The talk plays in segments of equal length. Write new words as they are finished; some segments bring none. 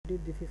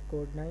complete. This is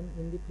code 9.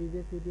 In the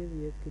previous video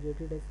we have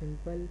created a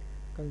simple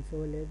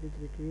console app which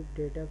retrieves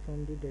data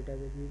from the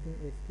database using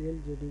SQL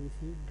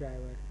jdbc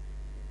driver.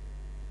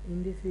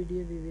 In this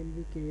video we will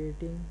be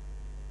creating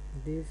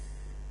this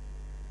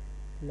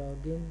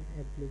login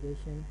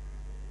application.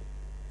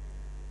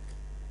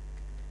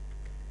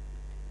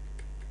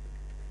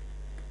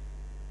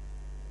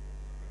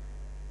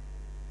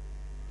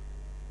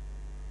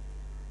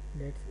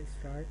 Let's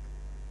start.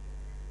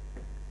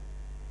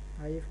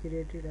 I have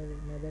created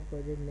another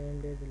project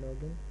named as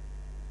login.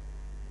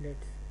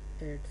 Let's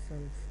add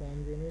some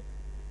forms in it.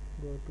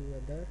 Go to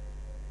other.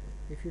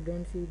 If you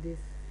don't see this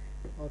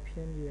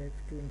option, you have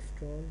to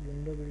install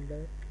window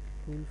builder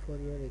tool for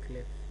your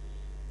Eclipse.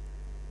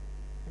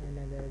 And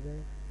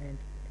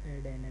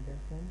add another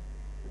form.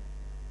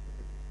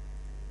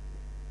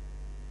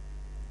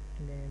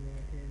 Name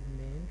it as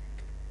main.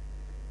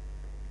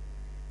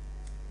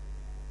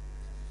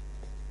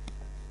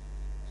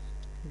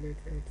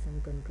 Let's add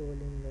some control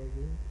in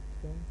login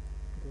form.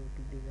 Go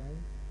to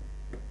design.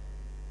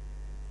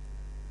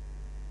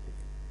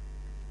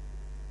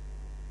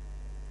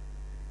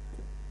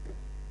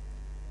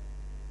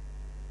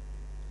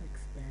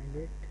 Expand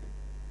it.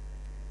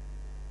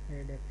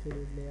 Add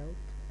absolute layout.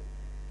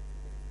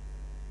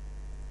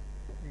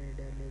 Add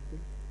a label.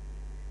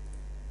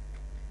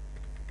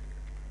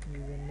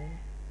 Username.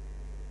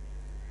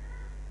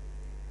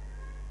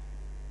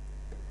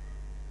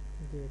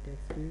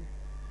 jdbc.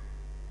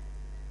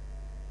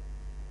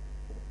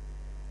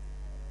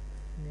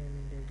 Name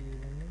it as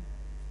username.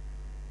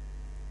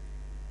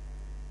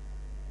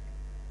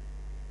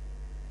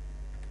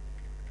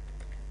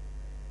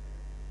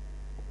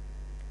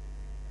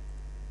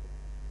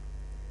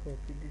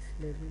 Copy this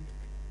label,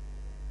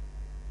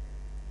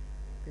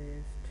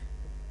 paste,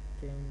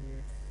 change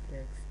its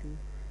text to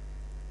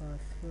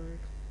password.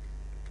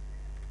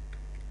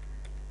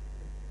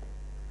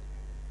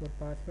 For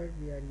password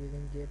we are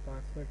using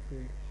password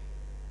field.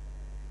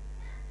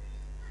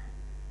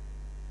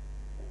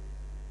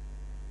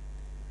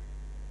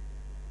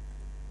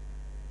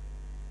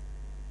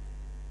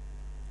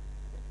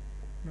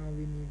 Now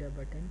we need a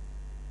button.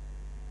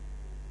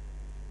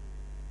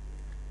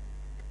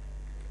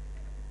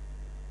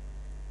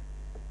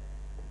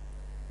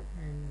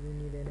 And we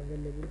need another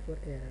label for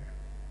error.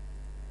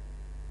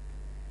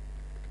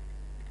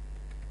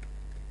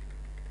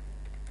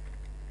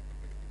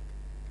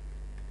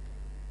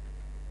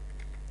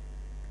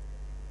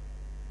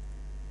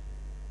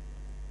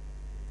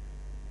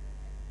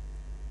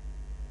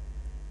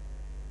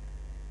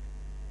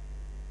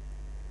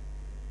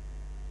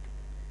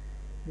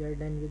 We are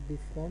done with this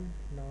form.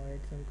 Now add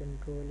some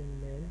control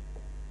in main.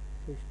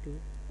 Switch to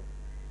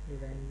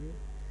design view.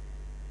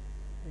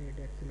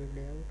 Add absolute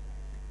layout.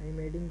 I am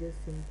adding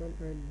just simple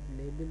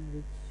label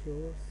which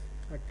shows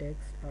a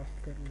text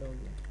after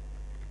login.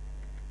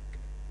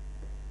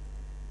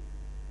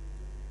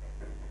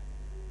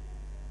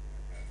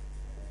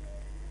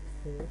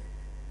 Save.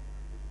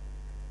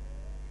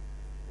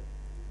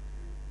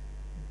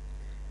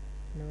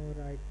 Now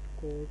write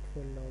code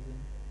for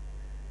login.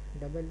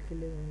 Double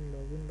click on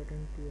login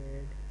button to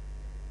add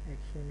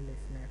action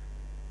listener.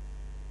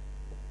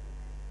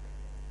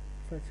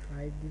 First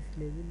hide this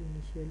label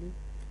initially,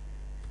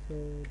 so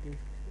this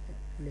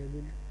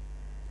label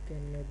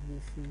cannot be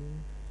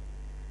seen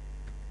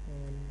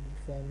on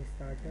form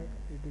startup.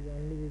 It is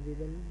only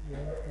visible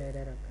when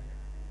error occurs.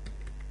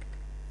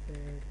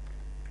 Set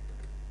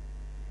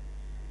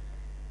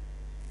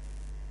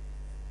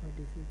what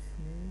is its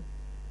name?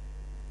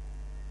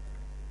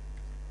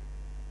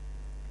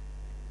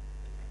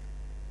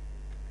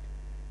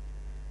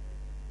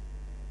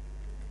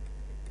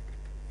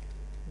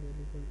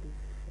 Equal to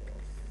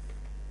false,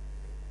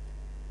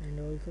 and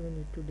also we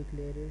need to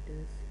declare it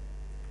as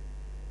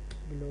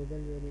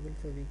global variable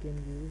so we can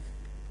use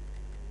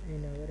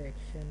in our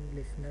action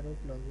listener of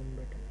login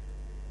button.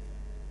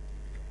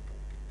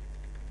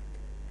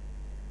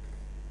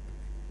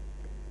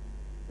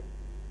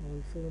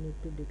 Also we need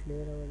to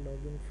declare our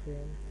login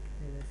frame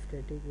as a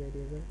static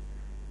variable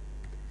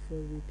so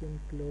we can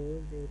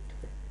close it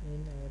in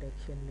our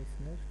action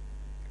listener.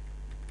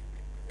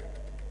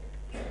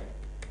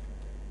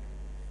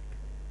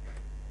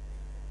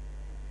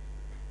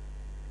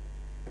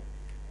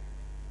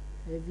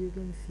 As you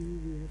can see,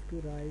 we have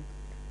to write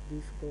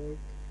this code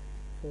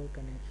for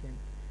connection.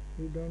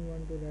 We don't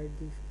want to write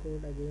this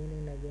code again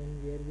and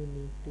again where we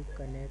need to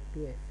connect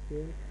to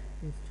SQL.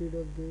 Instead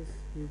of this,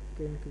 we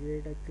can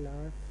create a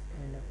class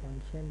and a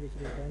function which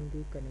return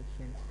the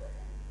connection.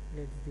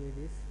 Let's do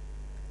this.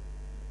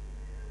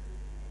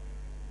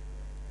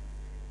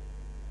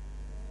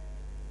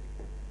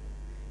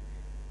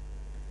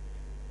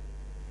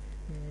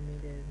 Name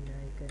it as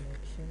my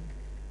connection.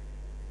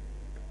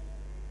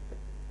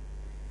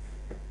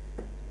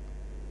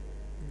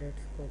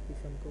 Let's copy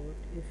some code.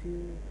 If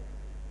you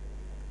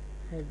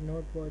have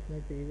not watched my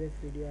previous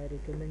video, I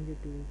recommend you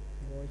to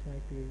watch my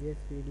previous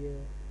video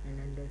and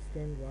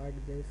understand what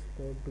this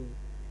code do.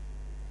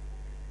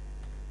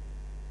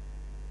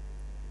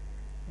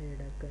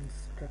 Add a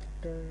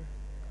constructor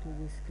to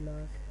this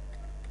class.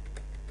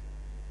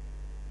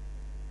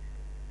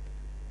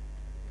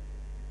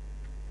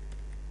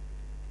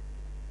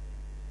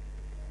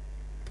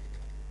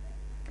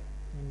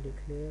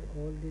 declare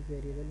all these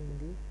variables in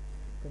the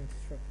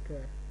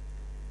constructor.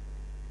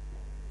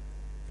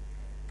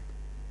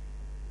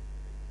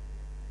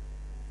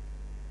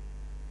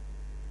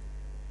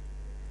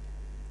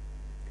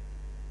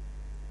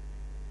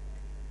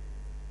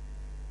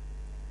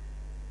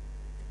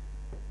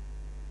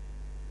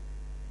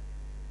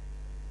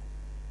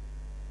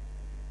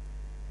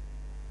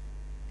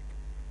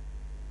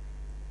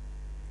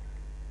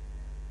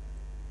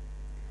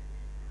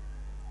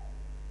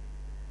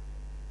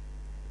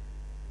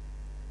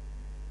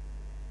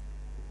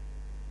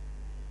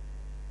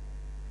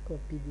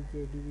 Copy the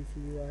jdbc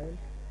URL,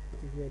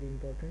 which is very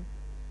important.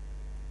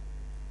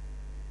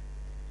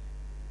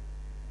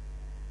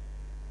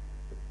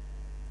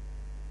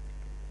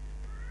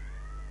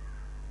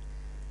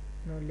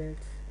 Now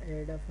let's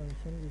add a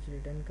function which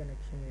return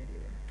connection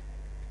variable.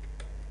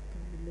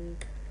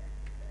 Public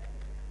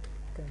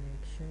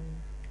connection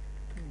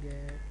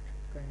get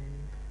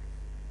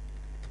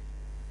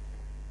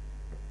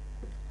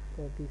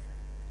copy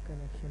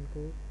connection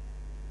code.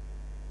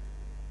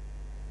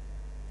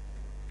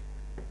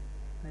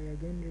 I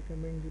again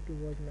recommend you to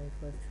watch my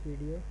first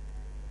video.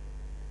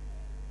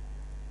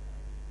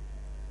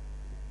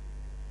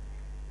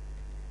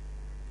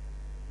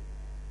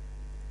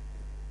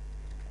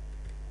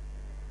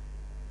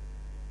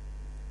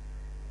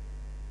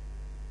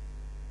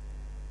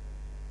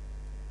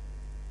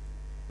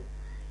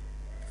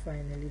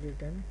 Finally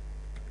return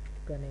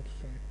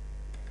connection.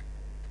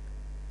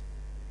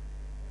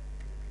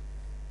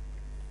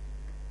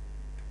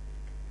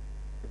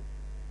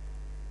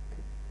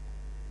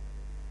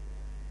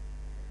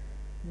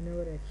 In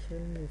our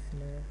action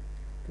listener,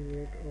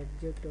 create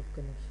object of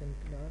connection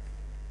class.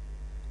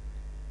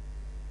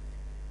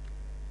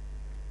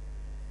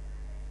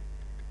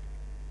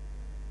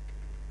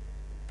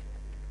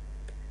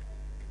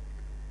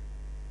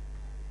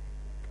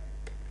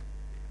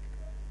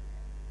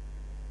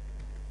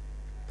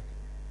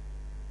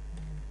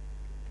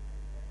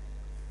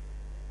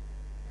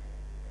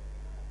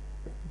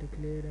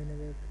 Declare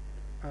another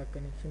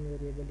connection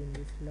variable in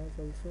this class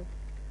also.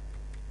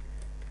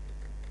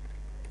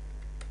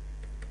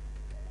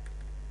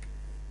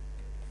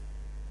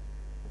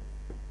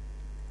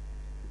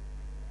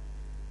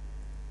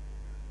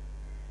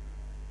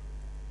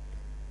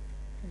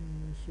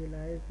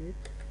 Initialize with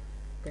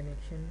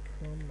connection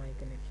from my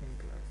connection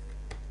class.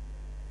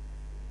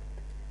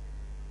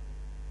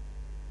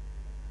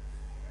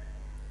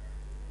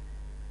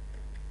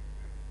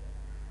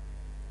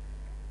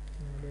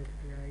 Now let's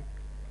write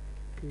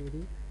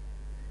query.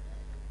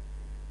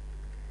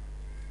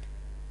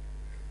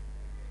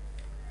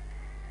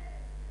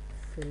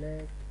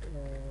 Select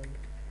all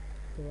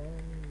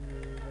from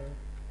user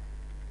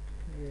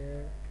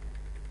where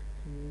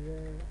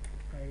user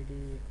ID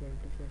equal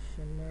to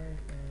question mark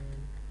and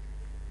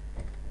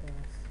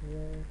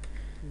password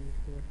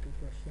equal to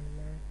question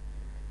mark.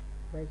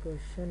 By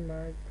question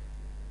mark,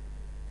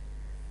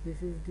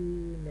 this is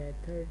the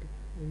method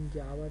in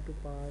Java to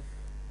pass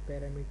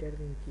parameters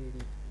in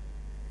query.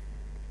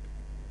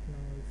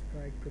 Now let's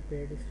write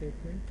prepared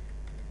statement.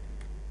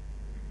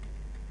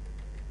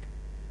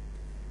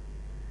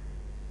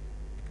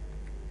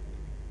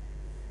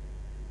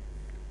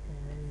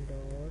 And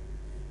dot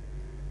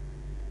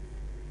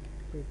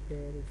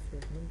prepare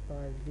statement,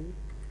 pass the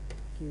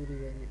query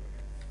variable.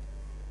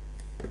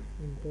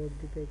 Import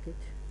the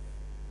package.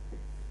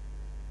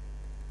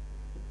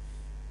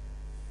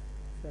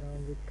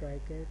 Surround with try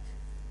catch.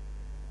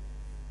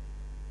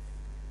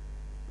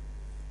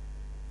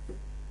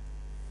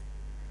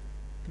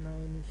 Now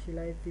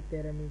initialize the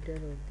parameter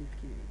of the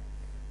query.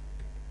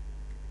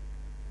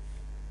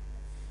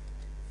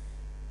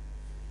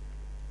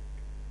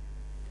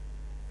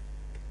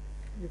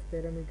 If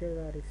parameters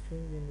are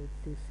string, we need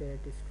to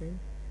set string.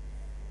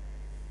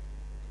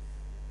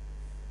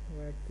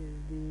 What is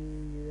the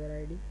user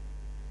ID?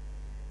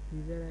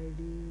 User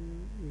ID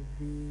is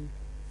the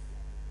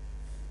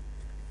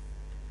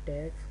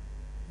text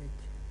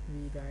which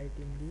we write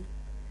in the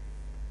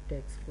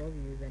text box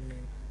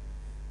username.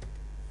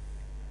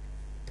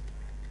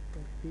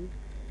 Copy.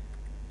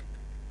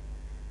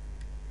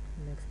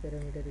 Next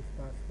parameter is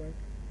password.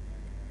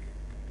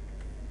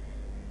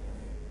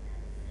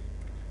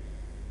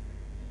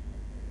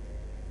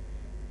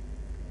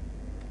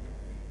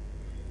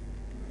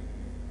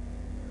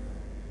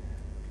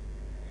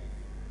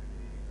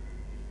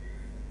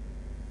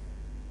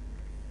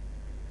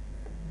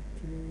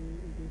 Actually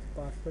it is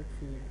password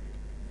field.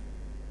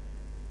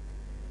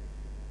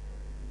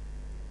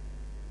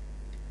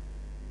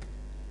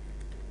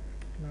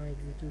 Now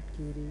execute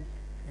query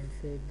and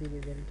save the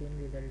result in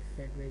result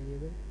set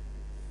variable.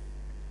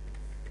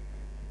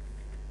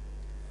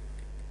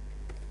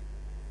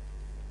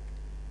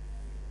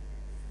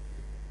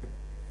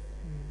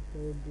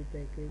 Import the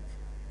package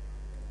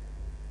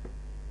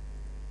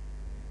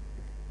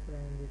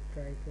from the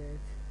try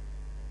catch.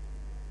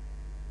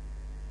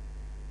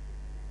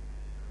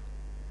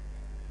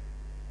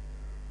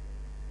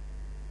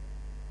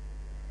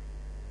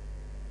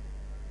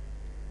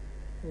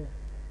 Oh,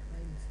 I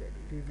said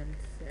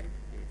result set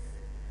this.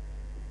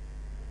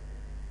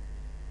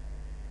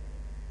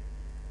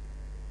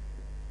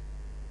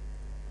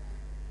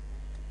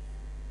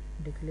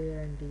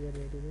 Declare integer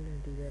variable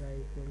integer I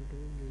equal to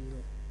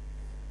 0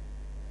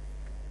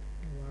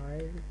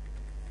 while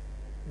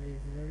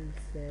result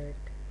set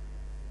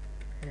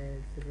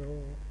has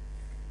row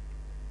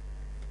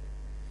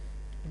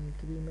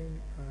increment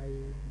I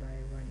by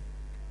 1.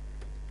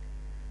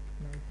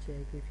 Now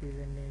check if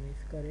username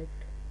is correct.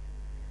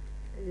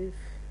 If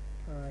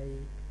I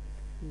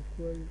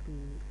equal to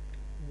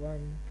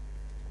 1,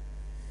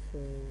 so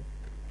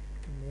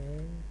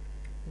main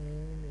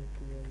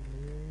equal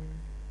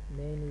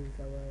main is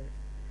our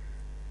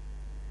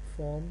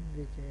form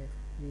which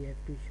we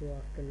have to show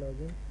after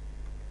login,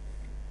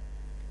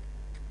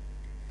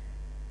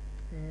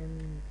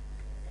 and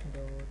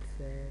dot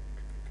set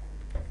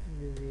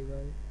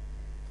visible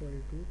equal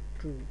to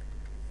true,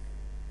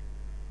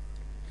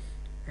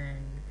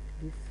 and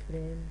this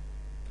frame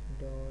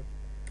dot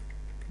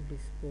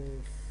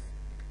dispose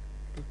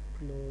to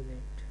close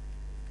it,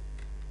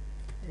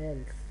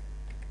 else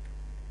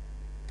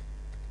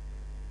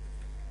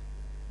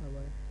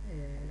our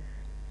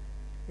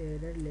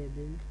error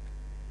label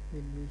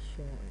will be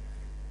shown.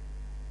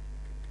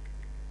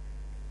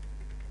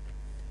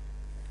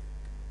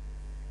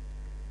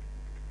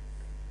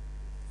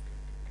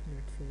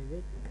 Let's save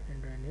it and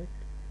run it.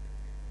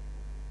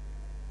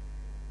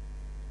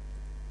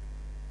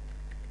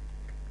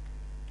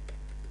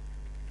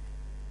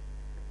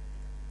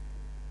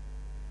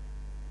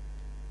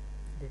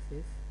 This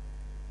is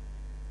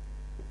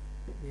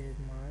here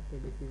mark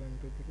jdbc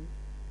 123.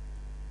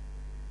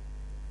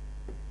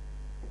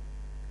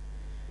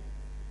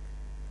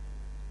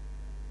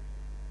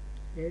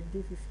 At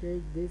this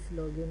stage, this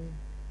login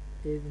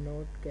is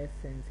not cache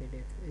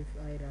sensitive. If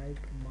I write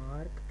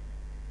mark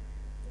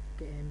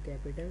M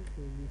capital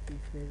ABC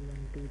space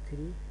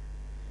 123,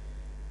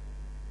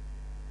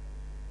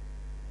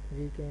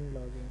 we can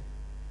log in.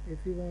 If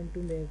we want to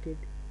make it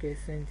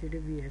cache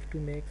sensitive, we have to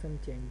make some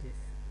changes.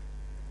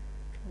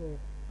 Oh,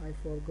 I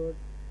forgot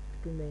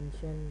to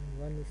mention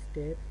one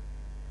step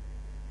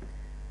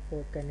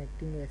for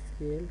connecting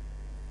SQL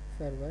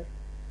server.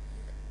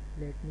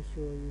 Let me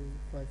show you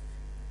first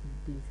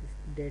these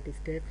data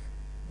steps.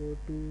 Go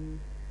to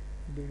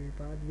build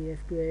path. We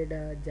have to add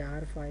a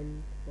jar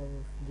file of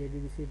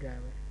jdbc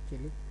driver.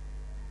 Actually,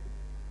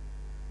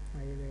 I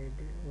have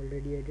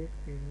already added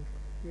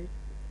it.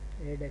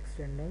 Add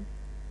external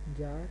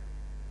jar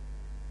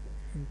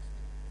and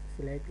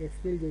select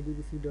sql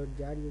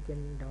jdbc.jar. You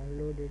can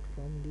download it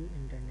from the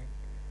internet.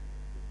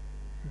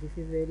 This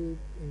is very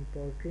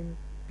important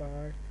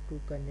part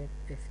to connect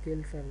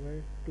SQL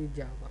server to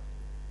Java.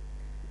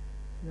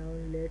 Now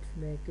let's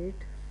make it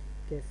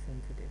case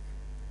sensitive.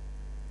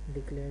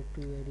 Declare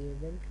two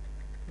variable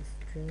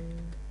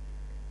string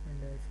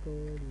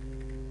underscore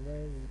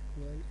user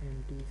equal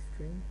empty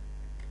string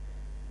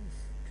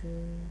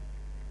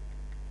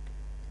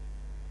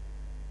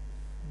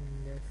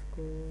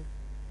underscore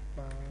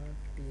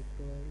path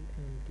equal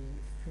empty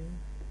string.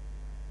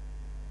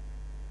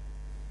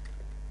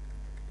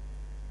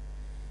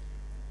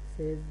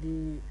 Says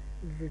the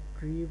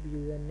retrieve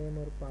username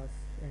or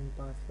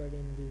password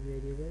in the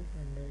variable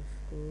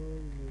underscore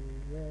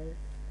user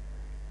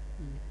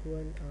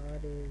equal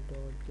array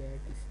dot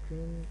get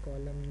string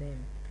column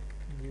name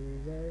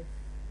user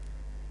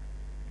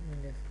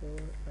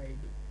underscore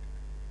id.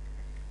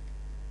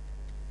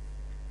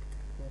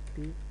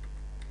 Copy,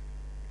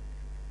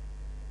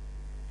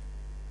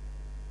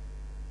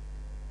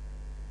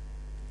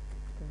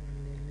 column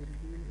name will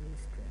be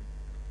string.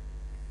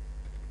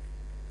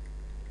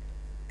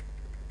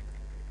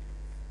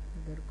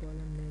 Other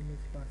column name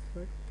is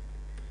password.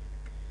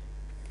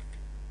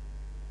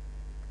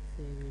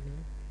 Save it in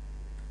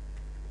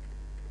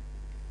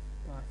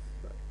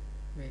password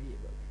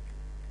variable.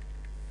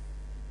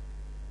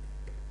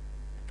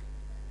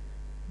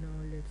 Now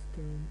let's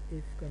change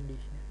if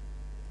condition.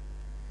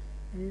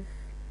 If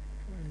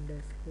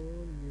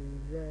underscore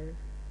user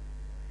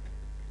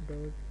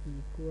dot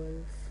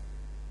equals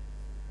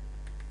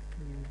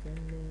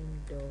username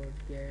dot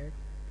get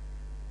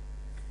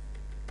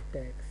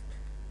text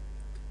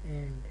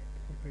and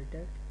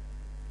operator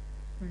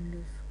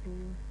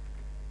underscore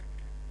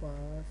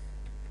pass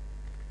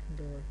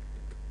dot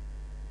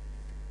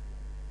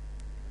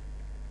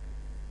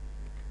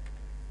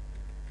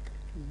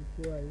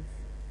equals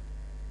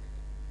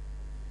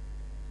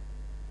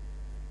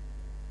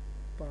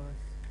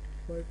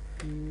password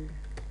field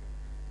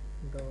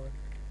dot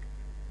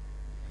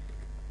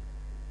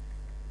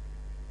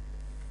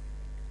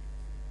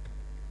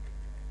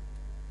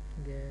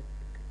get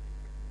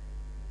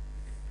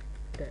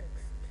text.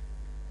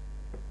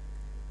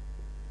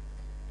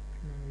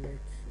 Now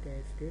let's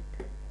test it.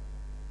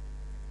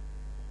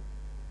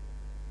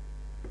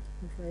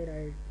 If I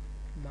write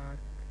mark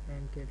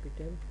and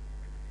capital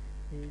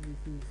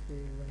ABC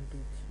space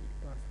 123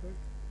 password,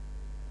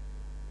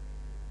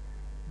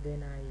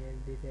 then I have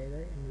this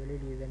error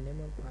invalid username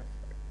or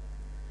password.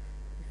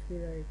 If we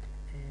write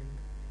M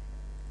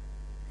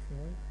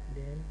small,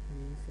 then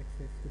we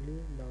successfully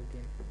log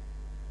in.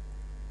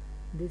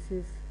 This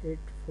is it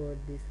for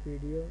this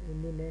video.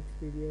 In the next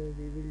video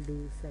we will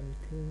do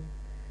something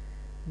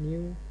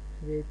new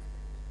with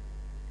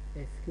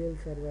SQL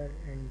Server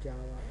and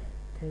Java.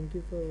 Thank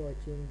you for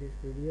watching this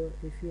video.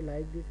 If you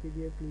like this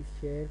video, please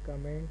share,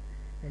 comment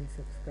and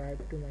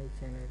subscribe to my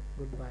channel.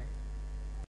 Goodbye.